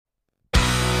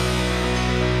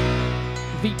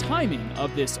The timing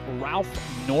of this Ralph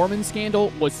Norman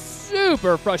scandal was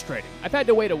super frustrating. I've had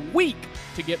to wait a week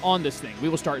to get on this thing. We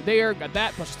will start there, got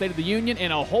that, plus the State of the Union,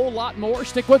 and a whole lot more.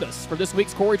 Stick with us for this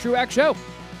week's Corey Truax Show.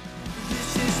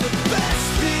 This is the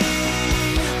best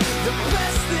thing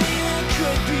that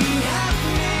could be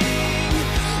happening,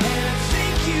 and I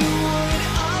think you would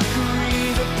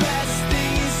agree. The best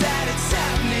thing is that it's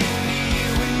happening to you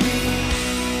and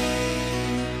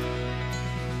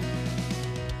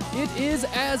me. It is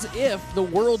as if the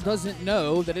world doesn't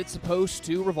know that it's supposed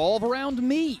to revolve around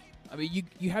me. I mean,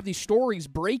 you have these stories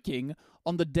breaking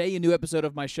on the day a new episode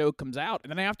of my show comes out,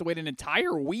 and then I have to wait an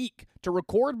entire week to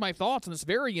record my thoughts on this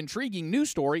very intriguing news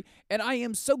story, and I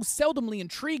am so seldomly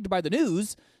intrigued by the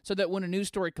news, so that when a news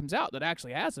story comes out that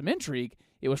actually has some intrigue,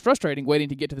 it was frustrating waiting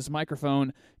to get to this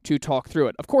microphone to talk through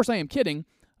it. Of course, I am kidding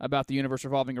about the universe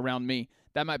revolving around me.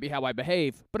 That might be how I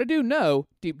behave, but I do know,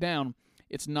 deep down,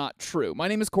 it's not true. My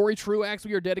name is Corey Truax.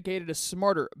 We are dedicated to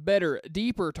smarter, better,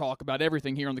 deeper talk about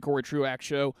everything here on the Corey Truax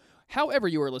Show. However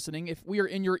you are listening, if we are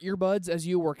in your earbuds as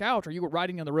you work out or you are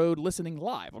riding on the road listening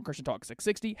live on Christian Talk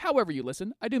 660, however you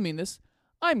listen, I do mean this.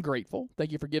 I'm grateful.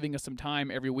 Thank you for giving us some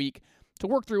time every week to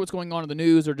work through what's going on in the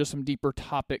news or just some deeper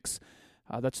topics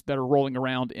that are rolling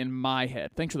around in my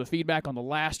head. Thanks for the feedback on the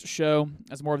last show.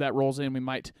 As more of that rolls in, we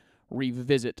might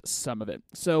revisit some of it.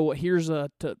 So here's the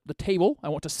table I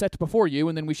want to set before you,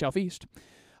 and then we shall feast.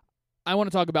 I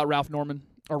want to talk about Ralph Norman,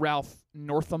 or Ralph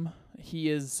Northam. He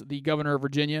is the governor of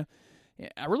Virginia.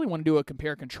 I really want to do a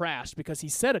compare contrast because he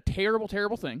said a terrible,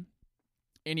 terrible thing,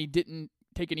 and he didn't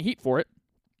take any heat for it.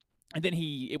 And then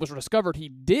it was discovered he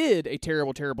did a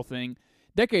terrible, terrible thing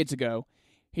decades ago.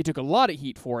 He took a lot of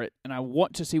heat for it, and I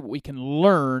want to see what we can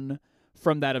learn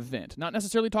from that event. Not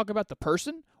necessarily talk about the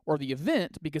person or the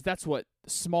event, because that's what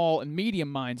small and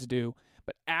medium minds do.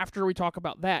 But after we talk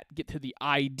about that, get to the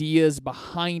ideas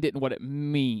behind it and what it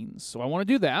means. So I want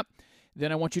to do that.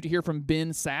 Then I want you to hear from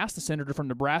Ben Sasse, the senator from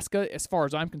Nebraska, as far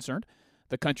as I'm concerned,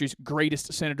 the country's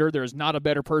greatest senator. There is not a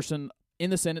better person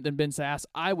in the Senate than Ben Sasse.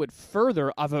 I would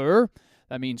further aver,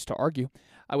 that means to argue,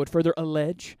 I would further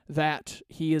allege that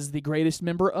he is the greatest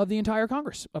member of the entire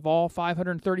Congress, of all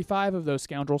 535 of those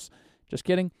scoundrels. Just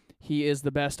kidding. He is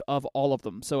the best of all of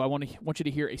them. So I want you to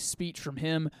hear a speech from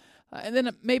him, and then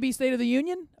maybe State of the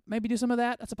Union, maybe do some of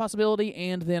that. That's a possibility.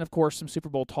 And then, of course, some Super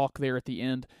Bowl talk there at the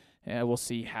end. We'll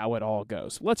see how it all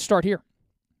goes. Let's start here.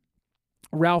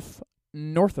 Ralph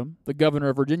Northam, the governor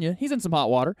of Virginia, he's in some hot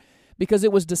water because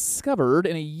it was discovered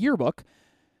in a yearbook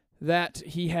that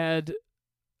he had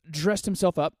dressed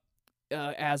himself up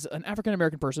as an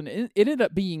African-American person. It ended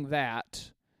up being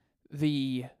that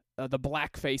the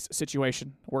blackface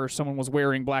situation where someone was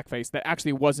wearing blackface that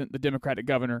actually wasn't the Democratic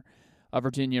governor of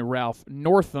Virginia, Ralph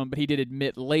Northam, but he did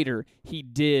admit later he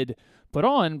did put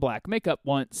on black makeup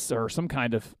once, or some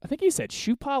kind of, I think he said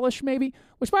shoe polish maybe,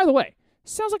 which, by the way,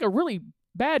 sounds like a really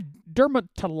bad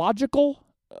dermatological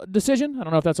decision. I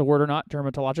don't know if that's a word or not,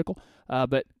 dermatological,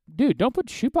 but dude, don't put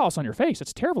shoe polish on your face.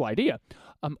 It's a terrible idea.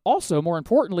 Also, more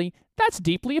importantly, that's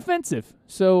deeply offensive,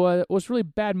 so it was really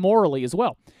bad morally as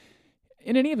well.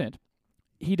 In any event,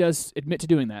 he does admit to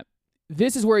doing that.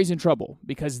 This is where he's in trouble,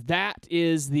 because that's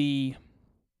the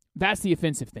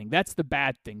offensive thing. That's the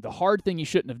bad thing. The hard thing he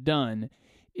shouldn't have done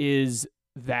is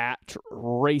that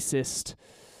racist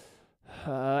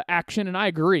action, and I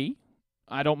agree.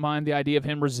 I don't mind the idea of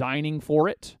him resigning for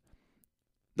it.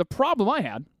 The problem I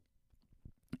had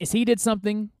is he did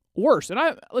something worse. And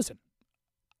I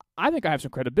think I have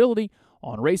some credibility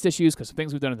on race issues because of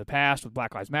things we've done in the past with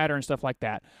Black Lives Matter and stuff like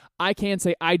that. I can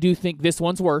say I do think this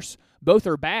one's worse. Both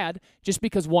are bad. Just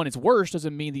because one is worse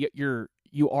doesn't mean that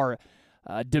you are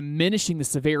diminishing the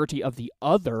severity of the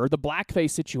other. The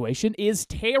blackface situation is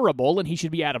terrible, and he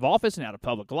should be out of office and out of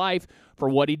public life for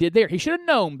what he did there. He should have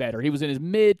known better. He was in his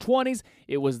mid-20s.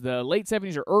 It was the late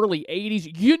 70s or early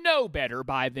 80s. You know better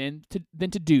by then than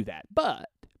to do that. But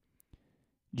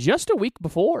just a week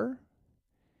before,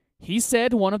 he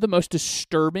said one of the most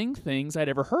disturbing things I'd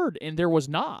ever heard, and there was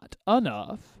not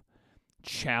enough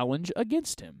challenge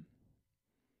against him.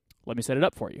 Let me set it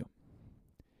up for you.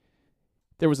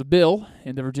 There was a bill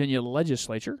in the Virginia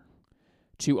legislature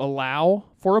to allow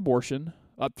for abortion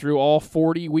up through all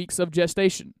 40 weeks of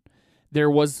gestation. There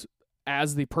was,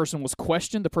 as the person was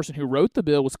questioned, the person who wrote the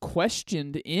bill was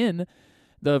questioned in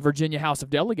the Virginia House of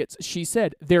Delegates. She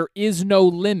said, there is no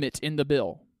limit in the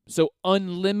bill. So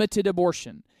unlimited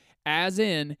abortion, as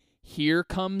in, here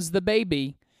comes the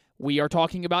baby. We are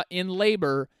talking about in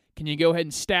labor. Can you go ahead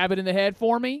and stab it in the head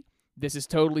for me? This is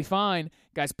totally fine.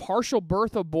 Guys, partial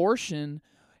birth abortion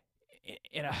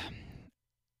in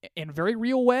a very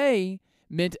real way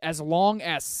meant as long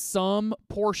as some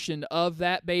portion of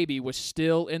that baby was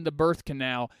still in the birth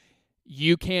canal,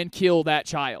 you can kill that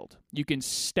child. You can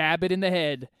stab it in the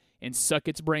head and suck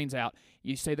its brains out.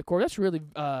 You say the court, that's really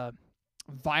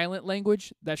violent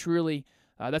language. That's really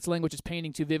that's language that's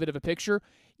painting too vivid of a picture.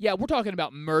 Yeah, we're talking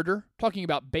about murder, talking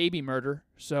about baby murder.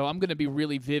 So I'm going to be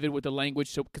really vivid with the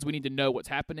language because we need to know what's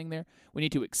happening there. We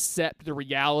need to accept the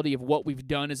reality of what we've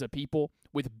done as a people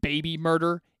with baby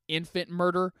murder, infant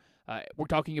murder. We're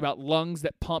talking about lungs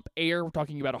that pump air. We're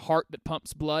talking about a heart that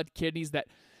pumps blood, kidneys that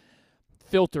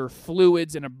filter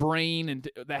fluids, and a brain and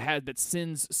that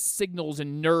sends signals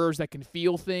and nerves that can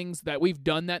feel things. That we've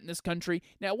done that in this country.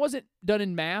 Now, it wasn't done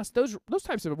in mass. Those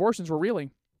types of abortions were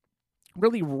really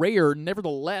rare.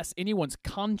 Nevertheless, anyone's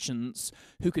conscience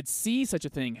who could see such a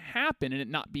thing happen and it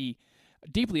not be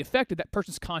deeply affected, that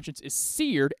person's conscience is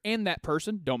seared, and that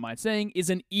person, don't mind saying, is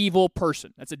an evil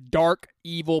person. That's a dark,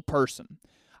 evil person.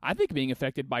 I think being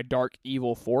affected by dark,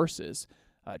 evil forces,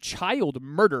 child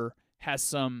murder has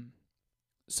some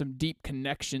deep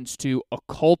connections to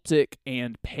occultic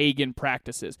and pagan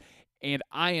practices. And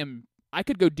I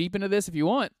could go deep into this if you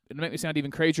want. It'll make me sound even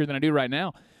crazier than I do right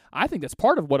now. I think that's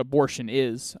part of what abortion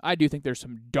is. I do think there's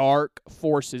some dark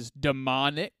forces,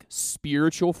 demonic,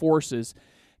 spiritual forces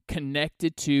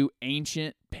connected to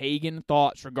ancient pagan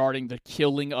thoughts regarding the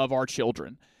killing of our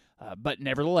children. But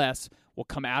nevertheless, we'll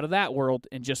come out of that world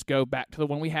and just go back to the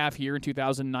one we have here in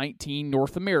 2019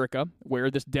 North America, where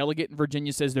this delegate in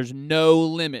Virginia says there's no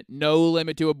limit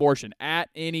to abortion at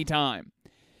any time.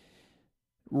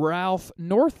 Ralph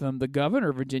Northam, the governor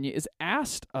of Virginia, is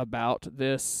asked about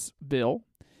this bill.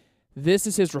 This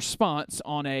is his response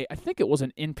on I think it was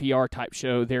an NPR type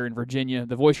show there in Virginia.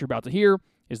 The voice you're about to hear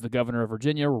is the governor of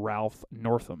Virginia, Ralph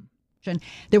Northam.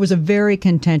 There was a very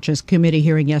contentious committee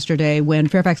hearing yesterday when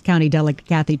Fairfax County Delegate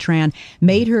Kathy Tran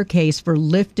made her case for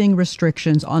lifting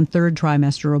restrictions on third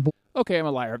trimester abortion. Okay, I'm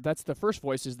a liar. That's the first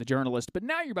voice is the journalist, but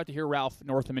now you're about to hear Ralph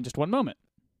Northam in just one moment.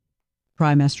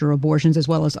 Trimester abortions, as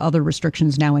well as other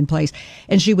restrictions now in place.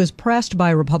 And she was pressed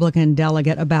by a Republican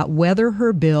delegate about whether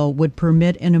her bill would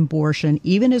permit an abortion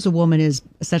even as a woman is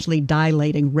essentially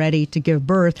dilating, ready to give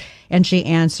birth. And she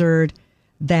answered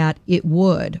that it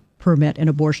would permit an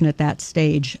abortion at that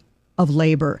stage of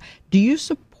labor. Do you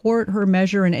support her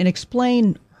measure and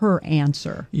explain her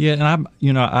answer? Yeah,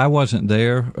 and I wasn't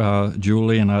there,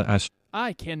 Julie, and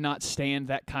I cannot stand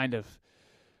that kind of.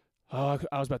 I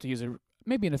was about to use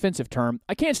maybe an offensive term.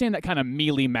 I can't stand that kind of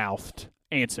mealy-mouthed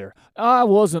answer. I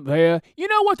wasn't there. You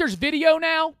know what? There's video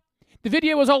now. The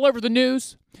video is all over the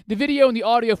news. The video and the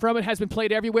audio from it has been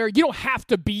played everywhere. You don't have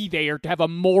to be there to have a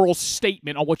moral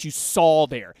statement on what you saw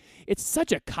there. It's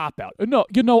such a cop-out. No,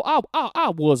 I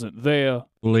wasn't there.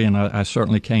 And I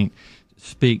certainly can't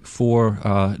speak for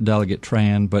Delegate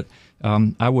Tran, but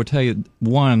I would tell you,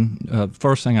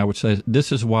 first thing I would say is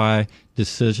this is why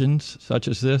decisions such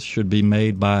as this should be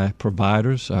made by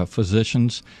providers,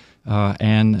 physicians,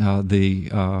 and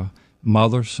the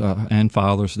mothers and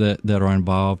fathers that are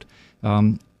involved.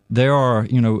 There are,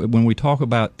 when we talk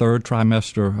about third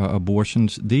trimester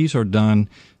abortions, these are done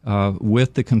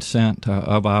with the consent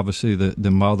of obviously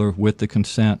the mother, with the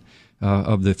consent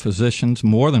of the physicians,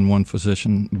 more than one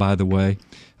physician, by the way.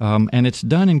 And it's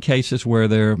done in cases where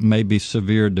there may be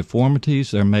severe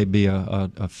deformities, there may be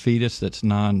a fetus that's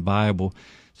non-viable.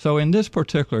 So in this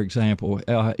particular example,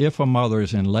 if a mother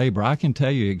is in labor, I can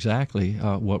tell you exactly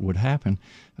what would happen.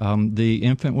 The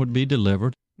infant would be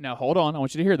delivered. Now, hold on. I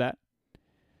want you to hear that.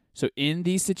 So in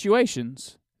these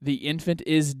situations, the infant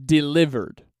is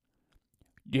delivered.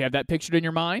 Do you have that pictured in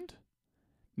your mind?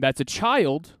 That's a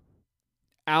child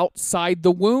outside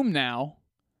the womb now.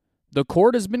 The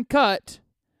cord has been cut.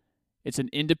 It's an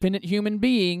independent human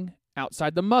being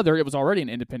outside the mother. It was already an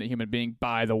independent human being,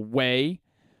 by the way,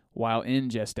 while in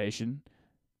gestation.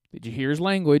 Did you hear his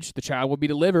language? The child will be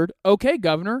delivered. Okay,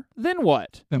 Governor, then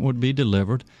what? The infant would be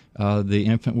delivered. The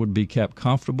infant would be kept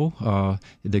comfortable.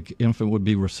 The infant would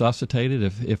be resuscitated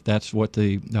if that's what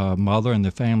the mother and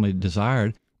the family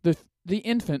desired. The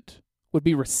infant would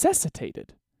be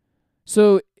resuscitated.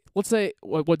 So let's say,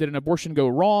 what did an abortion go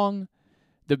wrong?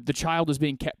 The child is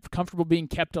being kept comfortable, being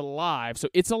kept alive. So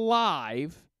it's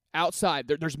alive outside.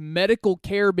 There's medical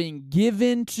care being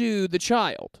given to the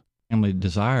child. Family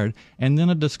desired, and then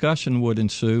a discussion would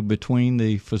ensue between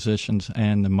the physicians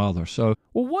and the mother. So,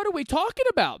 well, what are we talking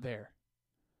about there?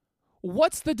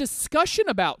 What's the discussion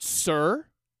about, sir?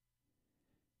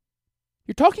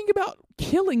 You're talking about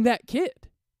killing that kid.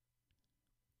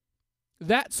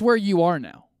 That's where you are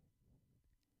now.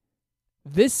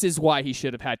 This is why he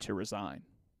should have had to resign.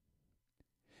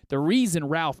 The reason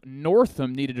Ralph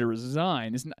Northam needed to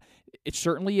resign is not, it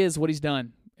certainly is what he's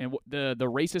done. And the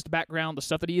racist background, the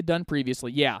stuff that he had done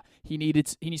previously, yeah, he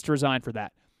needs to resign for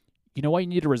that. You know why you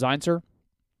need to resign, sir?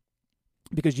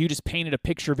 Because you just painted a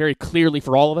picture very clearly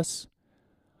for all of us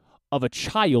of a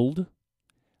child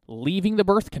leaving the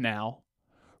birth canal,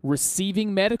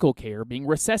 receiving medical care, being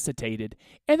resuscitated,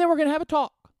 and then we're going to have a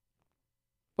talk.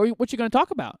 What you going to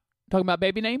talk about? Talking about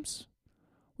baby names?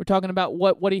 We're talking about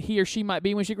what he or she might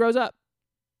be when she grows up.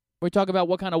 We're talking about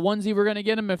what kind of onesie we're going to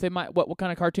get them, if they might, what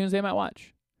kind of cartoons they might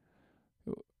watch.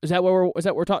 Is that what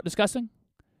we're discussing?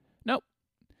 Nope.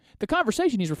 The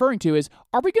conversation he's referring to is,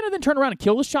 are we going to then turn around and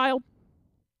kill this child?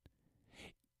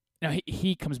 Now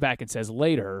he comes back and says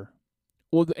later,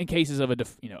 well, in cases of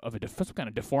some kind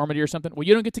of deformity or something, well,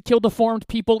 you don't get to kill deformed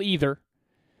people either.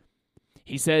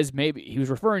 He says maybe he was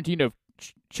referring to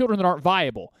children that aren't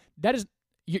viable. That is,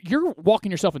 you're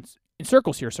walking yourself in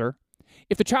circles here, sir.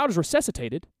 If the child is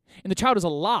resuscitated and the child is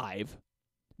alive,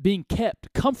 being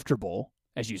kept comfortable,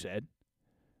 as you said,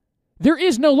 there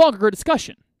is no longer a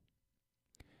discussion.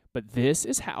 But this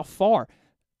is how far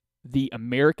the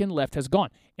American left has gone.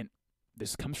 And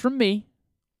this comes from me.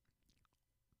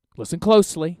 Listen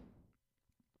closely.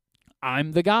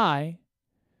 I'm the guy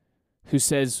who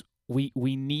says we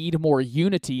need more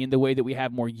unity, and the way that we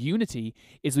have more unity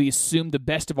is we assume the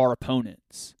best of our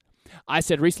opponents. I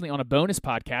said recently on a bonus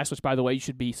podcast, which, by the way, you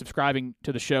should be subscribing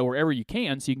to the show wherever you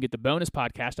can so you can get the bonus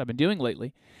podcast I've been doing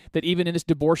lately, that even in this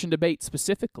abortion debate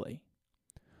specifically,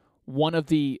 one of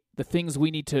the things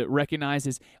we need to recognize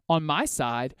is, on my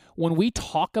side, when we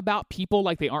talk about people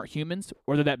like they aren't humans,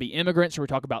 whether that be immigrants or we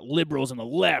talk about liberals on the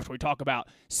left, or we talk about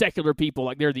secular people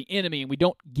like they're the enemy and we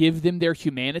don't give them their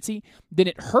humanity, then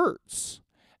it hurts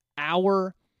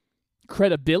our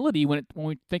credibility when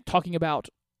we think talking about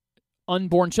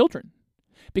unborn children,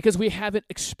 because we haven't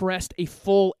expressed a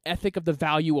full ethic of the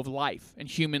value of life and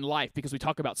human life, because we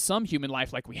talk about some human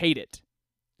life like we hate it.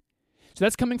 So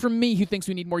that's coming from me, who thinks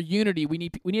we need more unity. We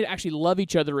need to actually love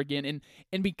each other again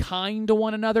and be kind to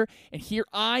one another. And here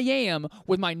I am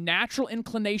with my natural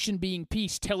inclination being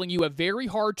peace, telling you a very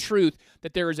hard truth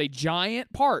that there is a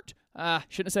giant part.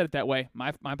 Shouldn't have said it that way.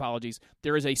 My apologies.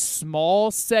 There is a small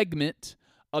segment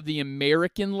of the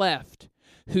American left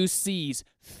who sees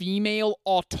female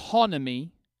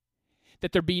autonomy,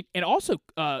 that there be, and also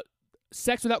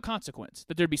sex without consequence,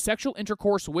 that there be sexual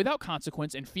intercourse without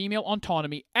consequence and female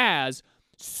autonomy as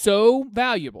so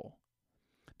valuable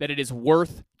that it is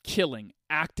worth killing,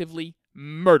 actively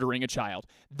murdering a child.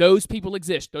 Those people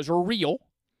exist. Those are real.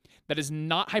 That is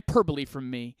not hyperbole from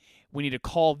me. We need to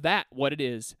call that what it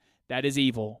is. That is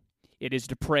evil. It is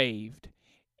depraved.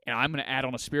 And I'm going to add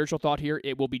on a spiritual thought here.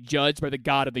 It will be judged by the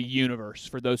God of the universe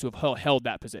for those who have held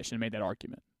that position and made that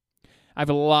argument. I have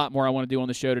a lot more I want to do on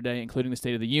the show today, including the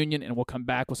State of the Union, and we'll come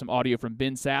back with some audio from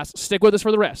Ben Sass. Stick with us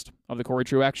for the rest of the Corey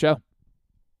Truax Show.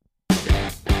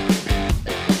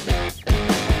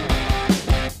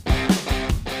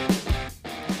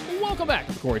 Welcome back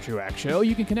to the Corey Truax Show.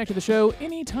 You can connect to the show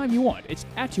anytime you want. It's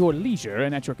at your leisure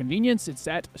and at your convenience. It's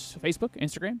at Facebook,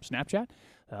 Instagram, Snapchat.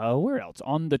 Where else?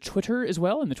 On the Twitter as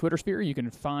well. In the Twitter sphere, you can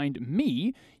find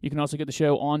me. You can also get the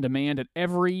show on demand at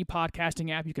every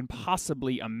podcasting app you can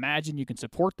possibly imagine. You can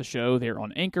support the show there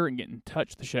on Anchor and get in touch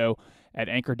with the show at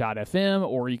anchor.fm,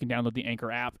 or you can download the Anchor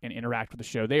app and interact with the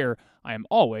show there. I am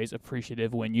always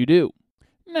appreciative when you do.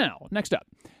 Now, next up,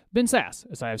 Ben Sass,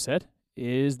 as I have said,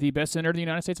 is the best senator of the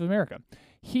United States of America.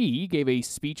 He gave a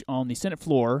speech on the Senate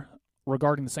floor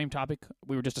regarding the same topic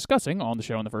we were just discussing on the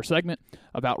show in the first segment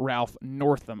about Ralph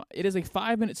Northam. It is a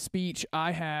 5-minute speech.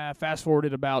 I have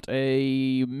fast-forwarded about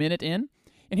a minute in,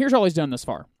 and here's all he's done thus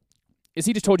far. Is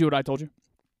he just told you what I told you?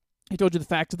 He told you the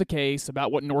facts of the case,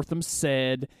 about what Northam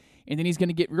said, and then he's going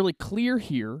to get really clear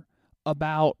here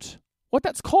about what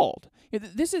that's called.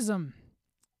 This is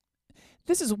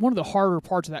one of the harder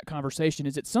parts of that conversation,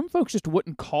 is that some folks just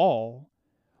wouldn't call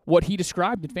what he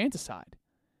described infanticide.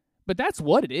 But that's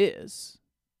what it is.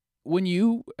 When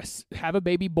you have a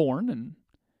baby born and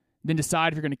then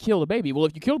decide if you're going to kill the baby, well,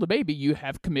 if you kill the baby, you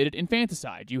have committed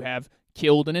infanticide. You have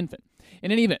killed an infant.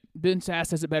 In any event, Ben Sass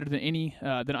says it better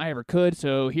than I ever could,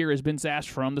 so here is Ben Sass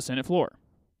from the Senate floor.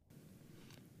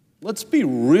 Let's be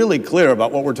really clear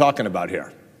about what we're talking about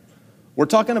here. We're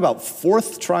talking about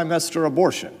fourth trimester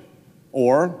abortion,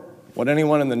 or what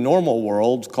anyone in the normal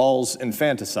world calls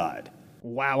infanticide.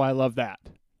 Wow, I love that.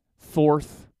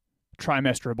 Fourth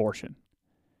trimester abortion.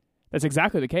 That's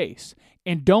exactly the case.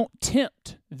 And don't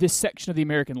tempt this section of the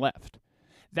American left.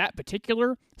 that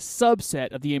particular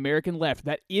subset of the American left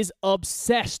that is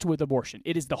obsessed with abortion.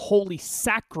 It is the holy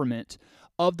sacrament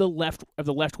of the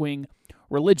left-wing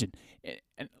religion.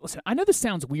 And listen, I know this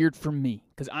sounds weird for me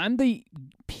because I'm the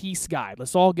peace guy.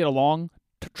 Let's all get along.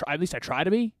 At least I try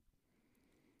to be.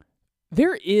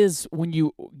 There is, when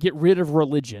you get rid of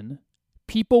religion,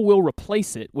 people will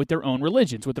replace it with their own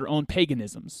religions, with their own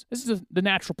paganisms. This is the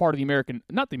natural part of the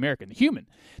human.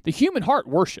 The human heart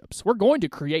worships. We're going to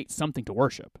create something to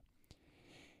worship.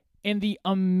 And the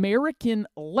American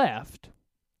left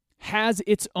has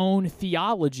its own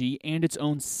theology and its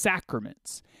own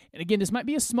sacraments. And again, this might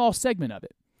be a small segment of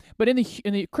it. But in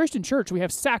the Christian church, we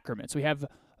have sacraments. We have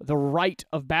the rite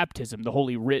of baptism, the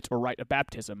holy writ or rite of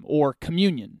baptism, or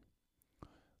communion.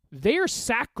 Their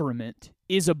sacrament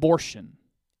is abortion.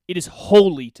 It is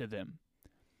holy to them.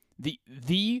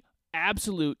 The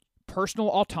absolute personal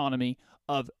autonomy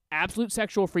of absolute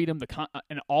sexual freedom,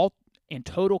 and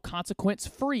total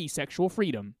consequence-free sexual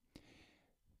freedom.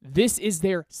 This is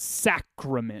their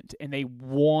sacrament, and they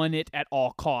want it at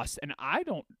all costs. And I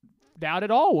don't doubt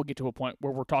at all we'll get to a point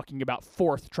where we're talking about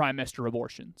fourth trimester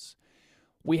abortions.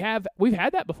 We've had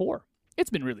that before. It's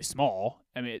been really small.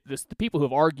 I mean, the people who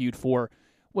have argued for,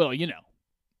 well,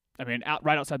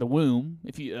 right outside the womb,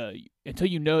 if you until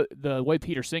you know the way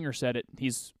Peter Singer said it,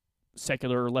 he's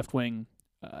secular left-wing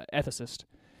ethicist.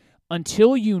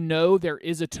 Until you know there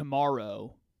is a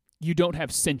tomorrow, you don't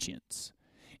have sentience.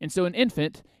 And so an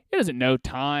infant, it doesn't know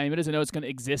time. It doesn't know it's going to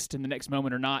exist in the next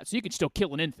moment or not. So you can still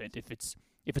kill an infant if it's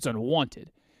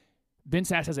unwanted. Ben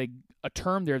Sass has a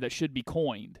term there that should be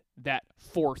coined, that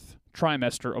fourth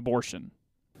trimester abortion.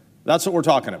 That's what we're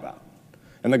talking about.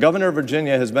 And the governor of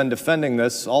Virginia has been defending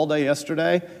this all day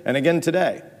yesterday and again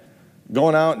today,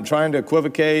 going out and trying to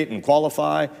equivocate and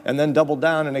qualify and then double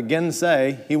down and again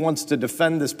say he wants to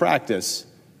defend this practice,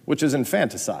 which is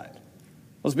infanticide.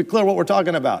 Let's be clear what we're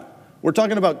talking about. We're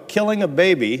talking about killing a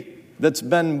baby that's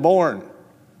been born.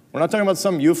 We're not talking about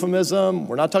some euphemism.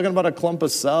 We're not talking about a clump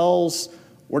of cells.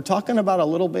 We're talking about a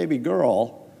little baby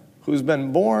girl who's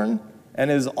been born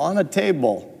and is on a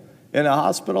table in a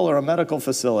hospital or a medical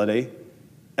facility,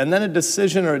 and then a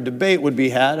decision or a debate would be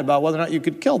had about whether or not you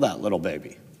could kill that little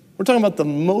baby. We're talking about the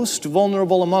most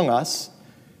vulnerable among us,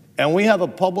 and we have a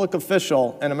public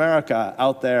official in America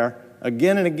out there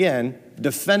again and again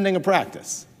defending a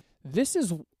practice. This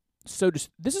is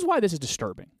why this is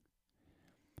disturbing.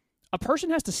 A person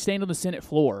has to stand on the Senate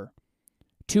floor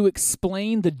to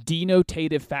explain the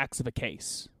denotative facts of a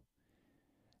case.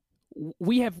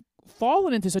 We have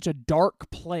fallen into such a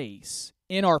dark place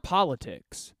in our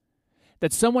politics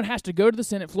that someone has to go to the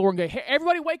Senate floor and go, hey,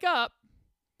 everybody wake up.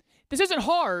 This isn't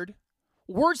hard.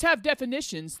 Words have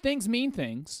definitions. Things mean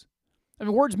things. I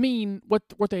mean, words mean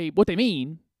what they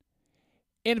mean.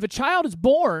 And if a child is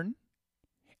born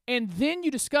and then you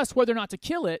discuss whether or not to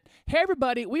kill it, hey,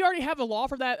 everybody, we already have a law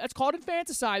for that. That's called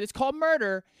infanticide. It's called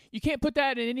murder. You can't put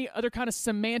that in any other kind of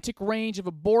semantic range of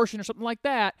abortion or something like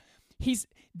that.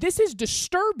 This is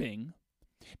disturbing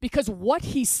because what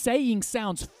he's saying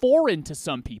sounds foreign to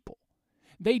some people.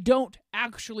 They don't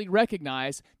actually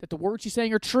recognize that the words he's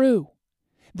saying are true.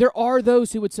 There are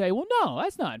those who would say, well, no,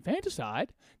 that's not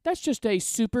infanticide. That's just a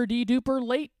super-de-duper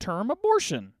late-term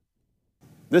abortion.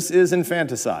 This is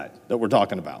infanticide that we're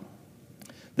talking about.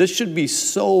 This should be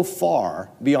so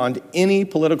far beyond any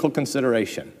political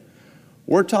consideration.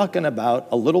 We're talking about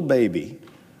a little baby,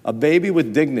 a baby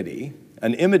with dignity,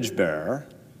 an image bearer.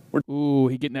 Ooh,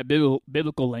 he's getting that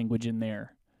biblical language in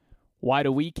there. Why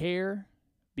do we care?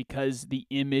 Because the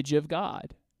image of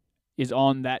God is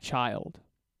on that child.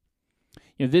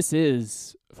 You know, this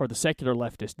is, for the secular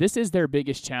leftists, this is their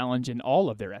biggest challenge in all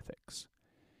of their ethics.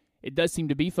 It does seem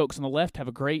to be folks on the left have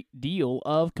a great deal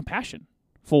of compassion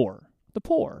for the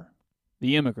poor,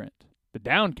 the immigrant, the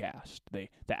downcast, the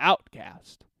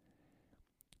outcast.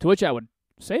 To which I would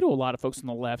say to a lot of folks on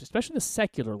the left, especially the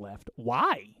secular left,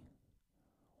 why?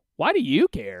 Why do you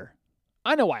care?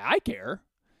 I know why I care,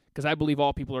 because I believe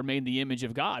all people are made in the image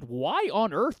of God. Why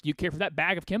on earth do you care for that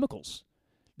bag of chemicals?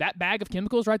 That bag of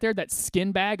chemicals right there, that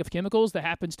skin bag of chemicals that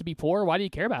happens to be poor, why do you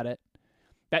care about it?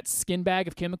 That skin bag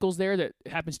of chemicals there that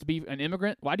happens to be an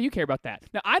immigrant, why do you care about that?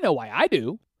 Now, I know why I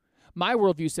do. My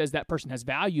worldview says that person has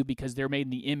value because they're made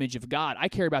in the image of God. I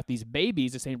care about these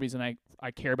babies the same reason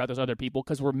I care about those other people,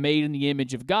 because we're made in the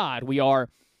image of God. We are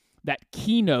that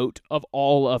keynote of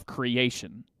all of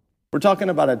creation. We're talking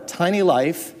about a tiny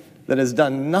life that has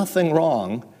done nothing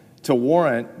wrong to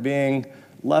warrant being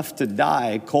left to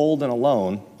die cold and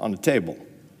alone on a table.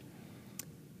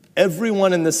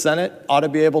 Everyone in the Senate ought to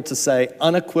be able to say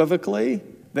unequivocally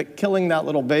that killing that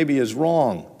little baby is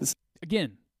wrong.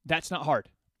 Again, that's not hard.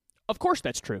 Of course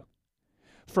that's true.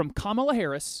 From Kamala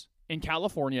Harris in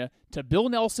California to Bill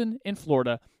Nelson in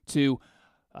Florida to,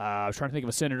 I was trying to think of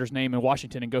a senator's name in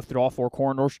Washington and go through all four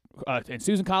corridors, and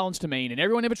Susan Collins to Maine and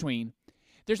everyone in between,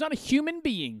 there's not a human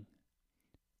being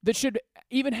that should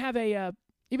even have a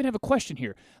question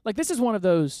here. Like, this is one of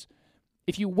those,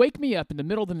 if you wake me up in the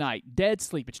middle of the night, dead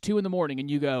sleep, it's 2 a.m,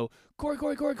 and you go,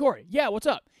 Corey, yeah, what's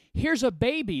up? Here's a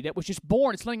baby that was just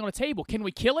born, it's laying on a table. Can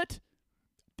we kill it?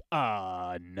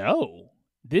 No.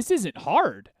 This isn't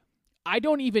hard. I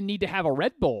don't even need to have a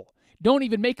Red Bull. Don't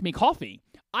even make me coffee.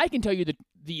 I can tell you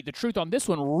the truth on this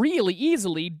one really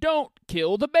easily. Don't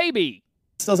kill the baby.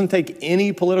 This doesn't take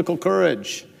any political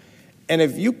courage. And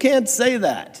if you can't say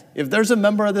that, if there's a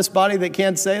member of this body that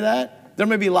can't say that, there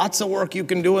may be lots of work you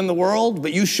can do in the world,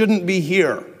 but you shouldn't be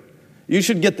here. You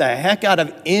should get the heck out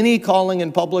of any calling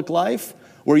in public life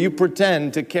where you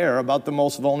pretend to care about the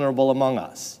most vulnerable among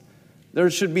us. There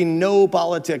should be no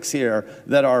politics here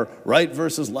that are right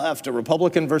versus left or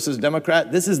Republican versus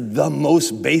Democrat. This is the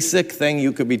most basic thing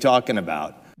you could be talking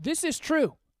about. This is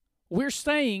true. We're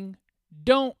saying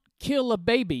don't kill a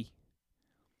baby.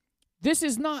 This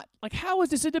is not, like, how is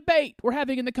this a debate we're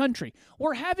having in the country?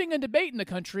 We're having a debate in the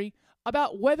country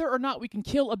about whether or not we can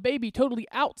kill a baby totally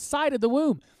outside of the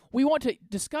womb. We want to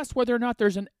discuss whether or not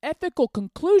there's an ethical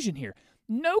conclusion here.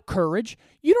 No courage.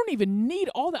 You don't even need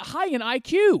all that high in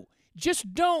IQ.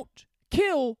 Just don't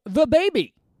kill the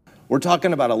baby. We're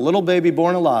talking about a little baby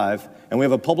born alive, and we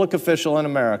have a public official in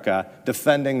America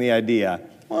defending the idea,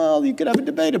 well, you could have a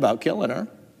debate about killing her.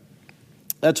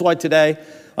 That's why today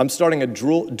I'm starting a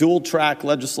dual-track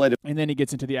legislative... And then he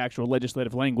gets into the actual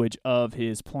legislative language of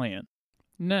his plan.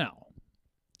 Now,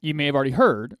 you may have already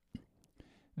heard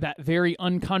that very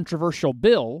uncontroversial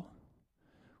bill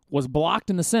was blocked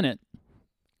in the Senate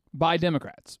by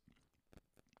Democrats.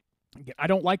 I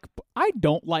don't like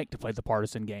to play the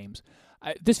partisan games.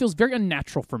 This feels very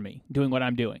unnatural for me, doing what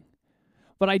I'm doing.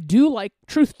 But I do like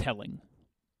truth-telling.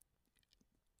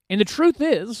 And the truth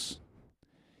is,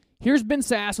 here's Ben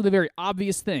Sass with a very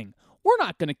obvious thing. We're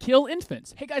not going to kill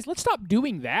infants. Hey, guys, let's stop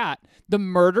doing that. The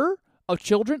murder of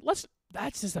children,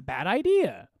 that's just a bad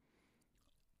idea.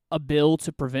 A bill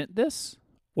to prevent this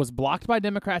was blocked by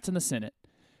Democrats in the Senate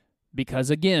because,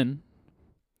 again,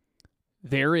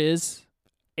 there is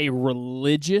a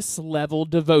religious level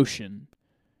devotion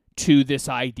to this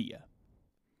idea.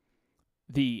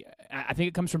 I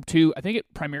think it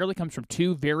primarily comes from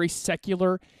two very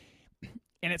secular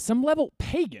and at some level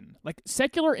pagan. Like,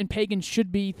 secular and pagan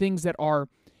should be things that are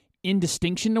in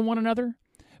distinction to one another,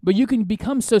 but you can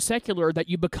become so secular that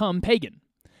you become pagan.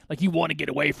 Like, you want to get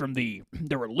away from the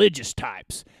religious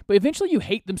types, but eventually you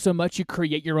hate them so much you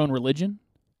create your own religion.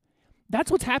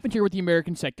 That's what's happened here with the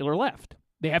American secular left.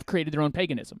 They have created their own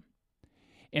paganism.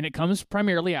 And it comes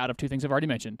primarily out of two things I've already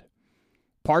mentioned.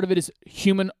 Part of it is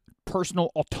human personal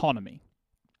autonomy.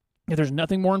 If there's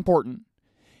nothing more important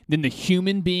than the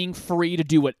human being free to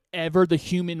do whatever the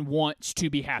human wants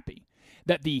to be happy.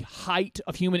 That the height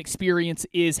of human experience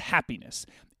is happiness.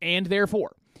 And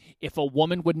therefore, if a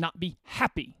woman would not be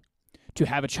happy to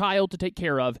have a child to take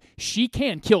care of, she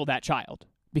can kill that child.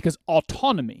 Because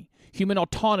autonomy, human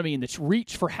autonomy and the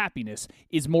reach for happiness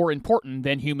is more important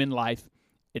than human life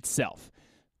itself.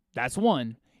 That's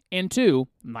one. And two,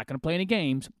 I'm not going to play any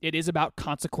games. It is about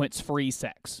consequence-free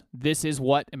sex. This is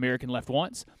what American left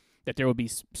wants, that there will be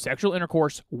sexual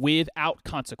intercourse without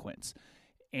consequence.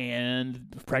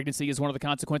 And pregnancy is one of the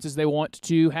consequences they want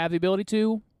to have the ability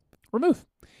to remove.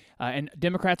 And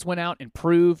Democrats went out and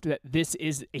proved that this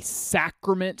is a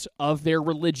sacrament of their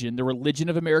religion. The religion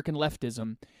of American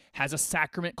leftism has a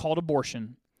sacrament called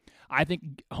abortion. I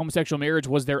think homosexual marriage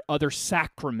was their other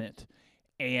sacrament,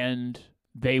 and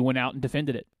they went out and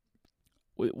defended it.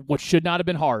 What should not have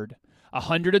been hard.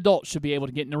 100 adults should be able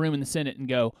to get in the room in the Senate and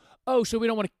go, oh, so we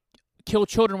don't want to kill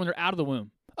children when they're out of the womb.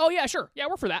 Oh, yeah, sure. Yeah,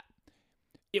 we're for that.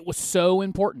 It was so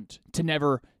important to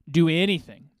never do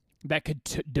anything that could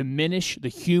diminish the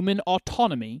human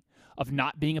autonomy of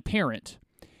not being a parent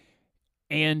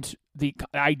and the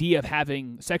idea of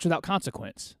having sex without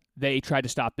consequence. They tried to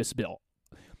stop this bill.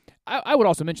 I would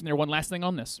also mention there one last thing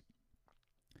on this.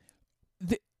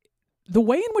 The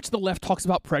way in which the left talks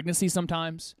about pregnancy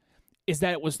sometimes is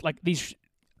that it was like these,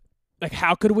 like,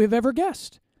 how could we have ever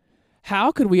guessed?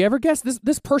 How could we ever guess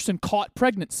this person caught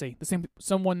pregnancy? The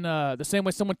same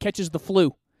way someone catches the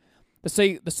flu,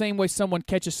 the same way someone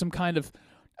catches some kind of,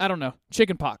 I don't know,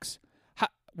 chicken pox.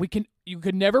 You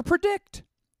could never predict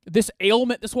this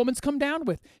ailment this woman's come down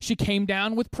with. She came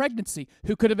down with pregnancy.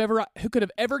 Who could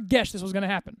have ever guessed this was going to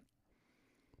happen?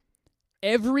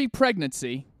 Every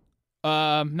pregnancy,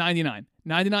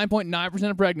 99.9%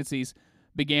 of pregnancies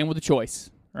began with a choice,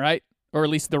 right? Or at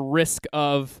least the risk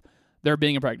of there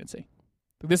being a pregnancy.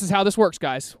 This is how this works,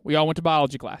 guys. We all went to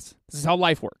biology class. This is how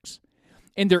life works.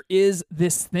 And there is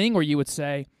this thing where you would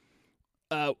say,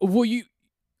 well,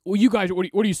 you guys, what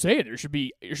are you saying? There should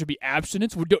be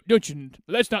abstinence. Well, don't you?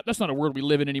 That's not a world we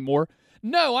live in anymore.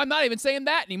 No, I'm not even saying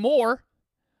that anymore.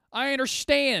 I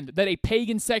understand that a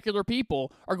pagan secular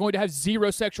people are going to have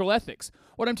zero sexual ethics.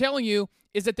 What I'm telling you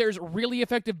is that there's really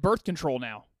effective birth control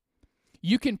now.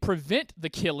 You can prevent the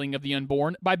killing of the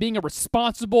unborn by being a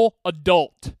responsible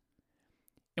adult.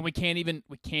 And we can't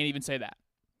even say that.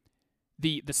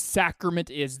 The sacrament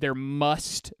is there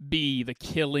must be the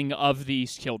killing of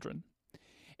these children.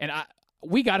 And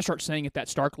we got to start saying it that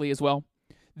starkly as well.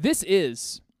 This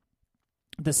is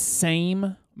the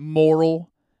same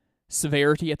moral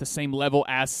severity at the same level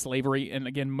as slavery, and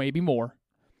again, maybe more,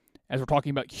 as we're talking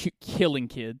about killing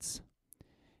kids.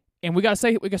 And we got to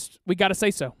say so. We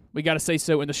got to say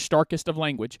so in the starkest of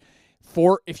language.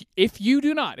 For if you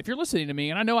do not, if you're listening to me,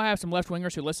 and I know I have some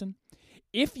left-wingers who listen,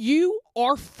 if you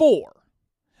are for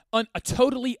a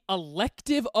totally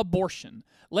elective abortion,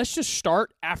 let's just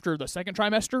start after the second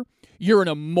trimester, you're an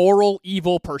immoral,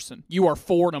 evil person. You are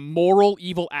for an immoral,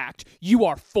 evil act. You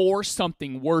are for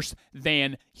something worse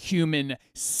than human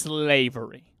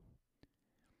slavery.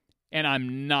 And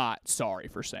I'm not sorry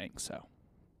for saying so.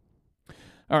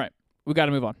 All right, we got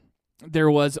to move on. There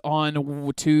was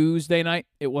on Tuesday night,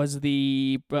 it was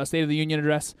the State of the Union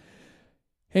address.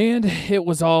 And it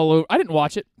was all over. I didn't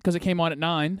watch it because it came on at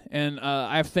 9, and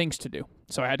I have things to do.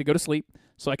 So I had to go to sleep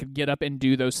so I could get up and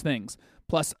do those things.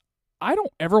 Plus, I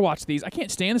don't ever watch these. I can't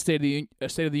stand the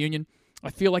State of the Union.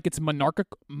 I feel like it's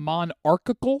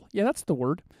monarchical. Yeah, that's the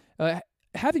word.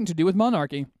 Having to do with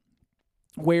monarchy,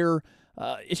 where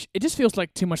it just feels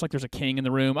like too much like there's a king in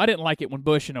the room. I didn't like it when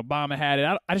Bush and Obama had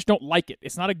it. I just don't like it.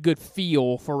 It's not a good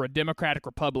feel for a democratic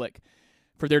republic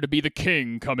for there to be the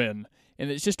king come in. And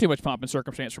it's just too much pomp and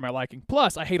circumstance for my liking.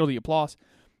 Plus, I hate all the applause.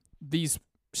 These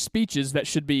speeches that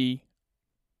should be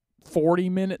 40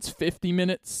 minutes, 50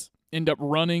 minutes, end up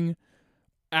running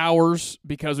hours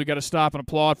because we got to stop and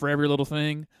applaud for every little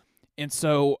thing. And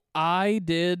so I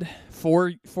did for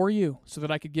you so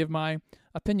that I could give my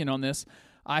opinion on this.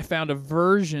 I found a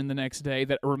version the next day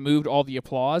that removed all the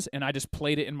applause, and I just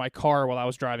played it in my car while I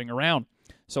was driving around.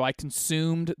 So I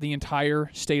consumed the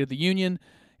entire State of the Union,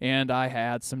 and I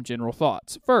had some general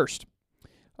thoughts. First,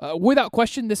 without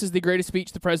question, this is the greatest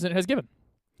speech the president has given.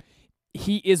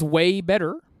 He is way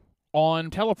better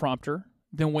on teleprompter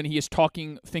than when he is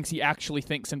talking things he actually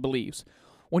thinks and believes.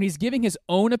 When he's giving his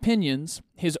own opinions,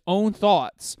 his own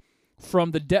thoughts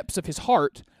from the depths of his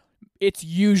heart, it's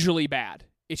usually bad.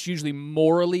 It's usually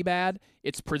morally bad.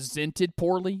 It's presented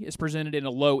poorly. It's presented in a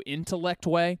low intellect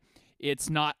way. It's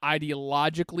not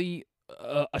ideologically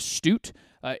astute,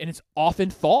 and it's often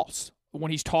false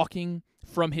when he's talking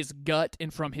from his gut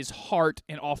and from his heart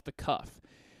and off the cuff.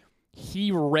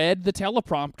 He read the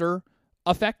teleprompter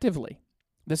effectively.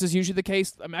 This is usually the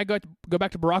case. I mean, I go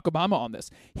back to Barack Obama on this.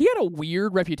 He had a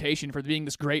weird reputation for being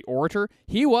this great orator.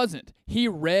 He wasn't. He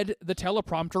read the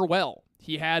teleprompter well.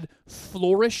 He had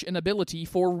flourish and ability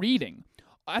for reading.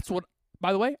 That's what,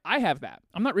 by the way, I have that.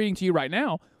 I'm not reading to you right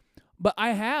now, but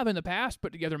I have in the past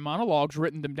put together monologues,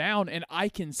 written them down, and I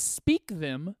can speak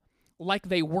them like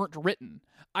they weren't written.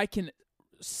 I can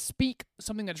speak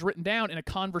something that's written down in a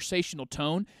conversational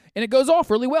tone, and it goes off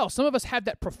really well. Some of us have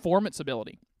that performance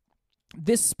ability.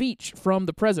 This speech from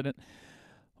the president,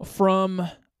 from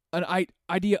an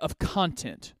idea of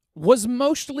content, was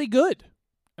mostly good.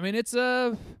 I mean, it's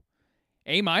A-.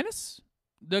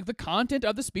 The content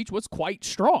of the speech was quite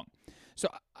strong. So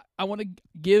I want to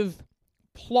give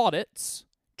plaudits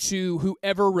to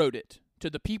whoever wrote it, to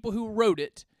the people who wrote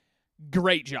it.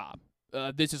 Great job.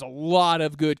 This is a lot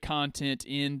of good content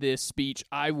in this speech.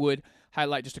 I would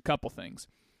highlight just a couple things.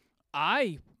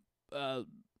 I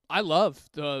love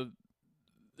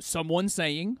someone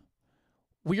saying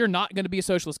we are not going to be a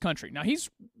socialist country. Now, he's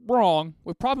wrong.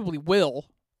 We probably will.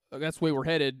 That's the way we're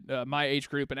headed, my age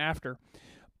group and after.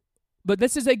 But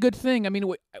this is a good thing. I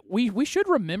mean, we should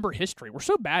remember history. We're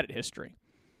so bad at history.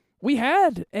 We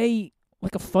had a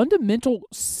fundamental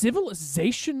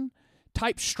civilization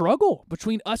type struggle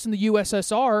between us and the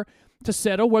USSR to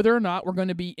settle whether or not we're going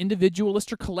to be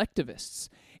individualists or collectivists.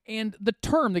 And the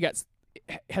term that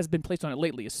has been placed on it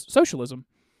lately is socialism.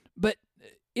 But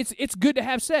it's good to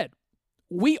have said.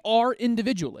 We are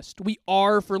individualists. We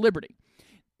are for liberty.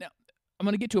 Now, I'm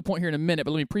going to get to a point here in a minute,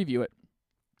 but let me preview it.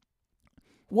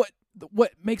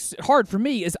 What makes it hard for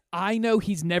me is I know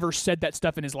he's never said that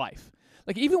stuff in his life.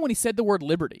 Like, even when he said the word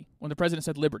liberty, when the president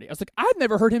said liberty, I was like, I've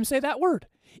never heard him say that word.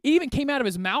 It even came out of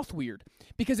his mouth weird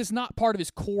because it's not part of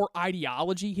his core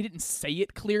ideology. He didn't say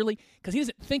it clearly because he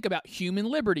doesn't think about human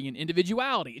liberty and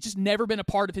individuality. It's just never been a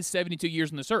part of his 72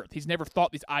 years on this earth. He's never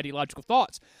thought these ideological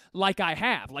thoughts like I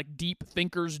have, like deep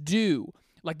thinkers do,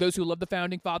 like those who love the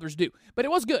founding fathers do. But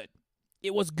it was good.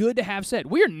 It was good to have said,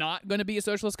 we are not going to be a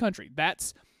socialist country.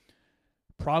 That's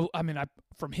probably,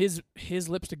 from his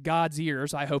lips to God's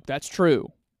ears, I hope that's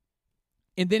true.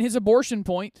 And then his abortion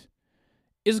point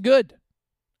is good.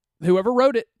 Whoever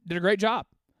wrote it did a great job.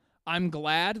 I'm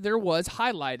glad there was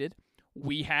highlighted.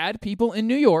 We had people in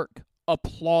New York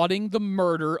applauding the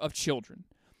murder of children.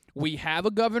 We have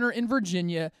a governor in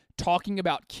Virginia talking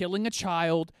about killing a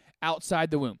child outside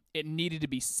the womb. It needed to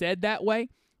be said that way.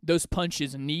 Those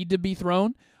punches need to be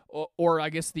thrown. Or I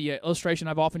guess the illustration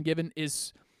I've often given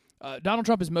is Donald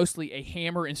Trump is mostly a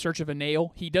hammer in search of a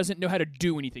nail. He doesn't know how to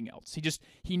do anything else.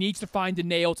 He needs to find a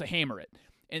nail to hammer it.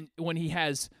 And when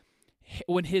his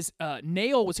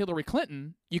nail was Hillary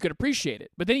Clinton, you could appreciate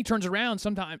it. But then he turns around.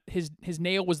 Sometimes his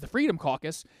nail was the Freedom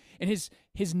Caucus, and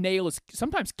his nail is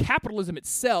sometimes capitalism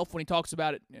itself when he talks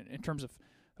about it in terms of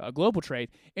global trade.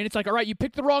 And it's like, all right, you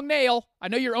picked the wrong nail. I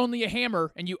know you're only a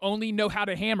hammer and you only know how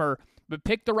to hammer, but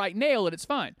pick the right nail and it's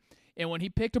fine. And when he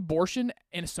picked abortion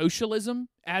and socialism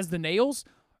as the nails,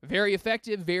 very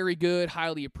effective, very good,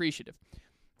 highly appreciative.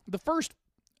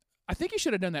 I think he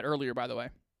should have done that earlier, by the way.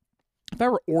 If I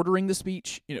were ordering the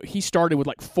speech, he started with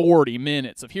like 40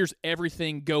 minutes of here's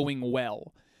everything going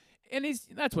well. And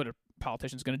that's what a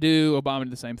politician's going to do. Obama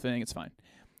did the same thing. It's fine.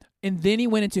 And then he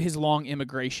went into his long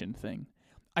immigration thing.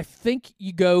 I think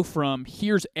you go from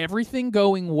here's everything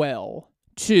going well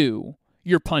to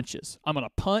your punches. I'm going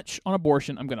to punch on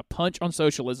abortion. I'm going to punch on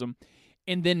socialism,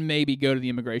 and then maybe go to the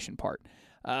immigration part.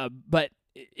 But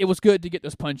it was good to get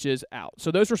those punches out. So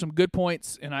those were some good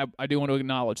points, and I do want to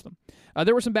acknowledge them.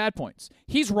 There were some bad points.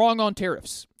 He's wrong on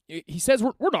tariffs. He says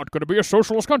we're not going to be a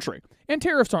socialist country, and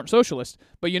tariffs aren't socialist.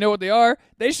 But you know what they are?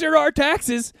 They sure are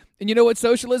taxes. And you know what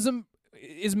socialism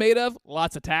is made of?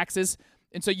 Lots of taxes.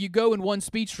 And so you go in one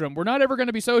speech from, we're not ever going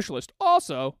to be socialist.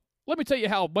 Also, let me tell you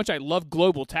how much I love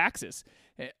global taxes.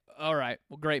 All right.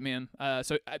 Well, great, man.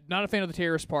 So I'm not a fan of the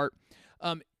terrorist part.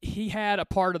 He had a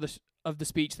part of the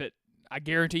speech that I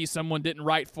guarantee someone didn't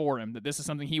write for him, that this is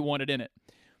something he wanted in it.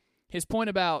 His point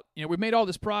about, we've made all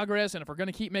this progress, and if we're going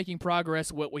to keep making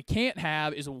progress, what we can't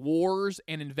have is wars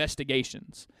and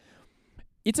investigations.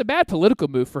 It's a bad political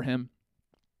move for him.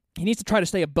 He needs to try to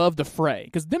stay above the fray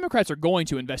because Democrats are going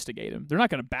to investigate him. They're not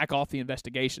going to back off the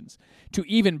investigations. To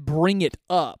even bring it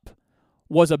up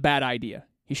was a bad idea.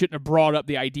 He shouldn't have brought up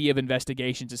the idea of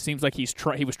investigations. It seems like he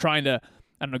was trying to,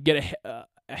 get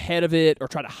ahead of it or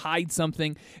try to hide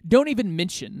something. Don't even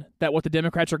mention that what the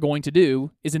Democrats are going to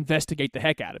do is investigate the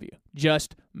heck out of you.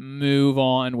 Just move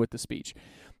on with the speech.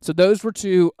 So those were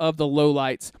two of the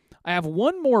lowlights. I have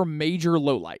one more major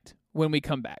lowlight when we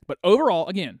come back. But overall,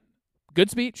 again, good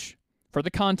speech for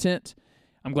the content.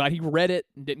 I'm glad he read it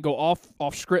and didn't go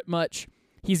off script much.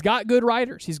 He's got good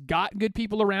writers. He's got good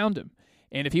people around him.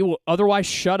 And if he will otherwise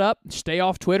shut up, stay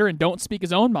off Twitter, and don't speak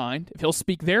his own mind, if he'll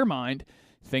speak their mind,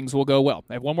 things will go well.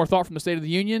 I have one more thought from the State of the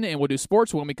Union, and we'll do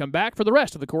sports when we come back for the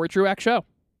rest of the Corey Truax Show.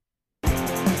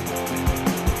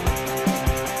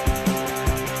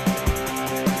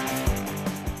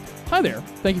 Hi there.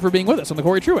 Thank you for being with us on the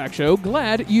Corey Truax Show.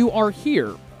 Glad you are here.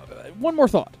 One more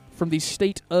thought from the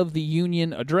State of the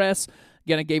Union address.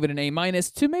 Again, I gave it an A-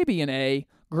 to maybe an A.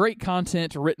 Great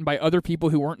content written by other people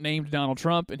who weren't named Donald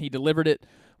Trump, and he delivered it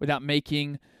without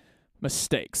making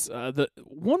mistakes.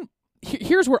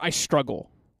 Here's where I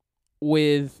struggle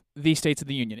with the States of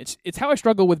the Union. It's how I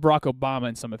struggle with Barack Obama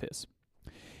and some of his.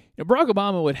 Barack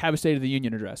Obama would have a State of the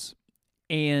Union address,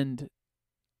 and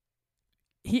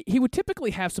he would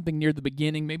typically have something near the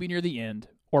beginning, maybe near the end,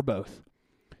 or both.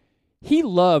 He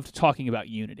loved talking about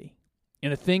unity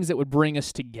and the things that would bring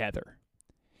us together.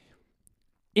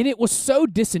 And it was so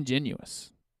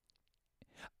disingenuous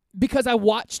because I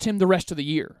watched him the rest of the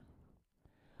year.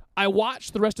 I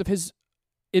watched the rest of his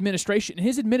administration, and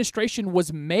his administration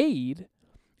was made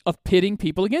of pitting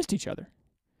people against each other.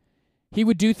 He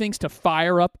would do things to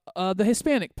fire up the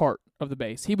Hispanic part of the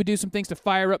base. He would do some things to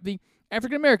fire up the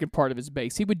African-American part of his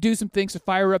base. He would do some things to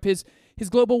fire up his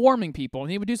global warming people,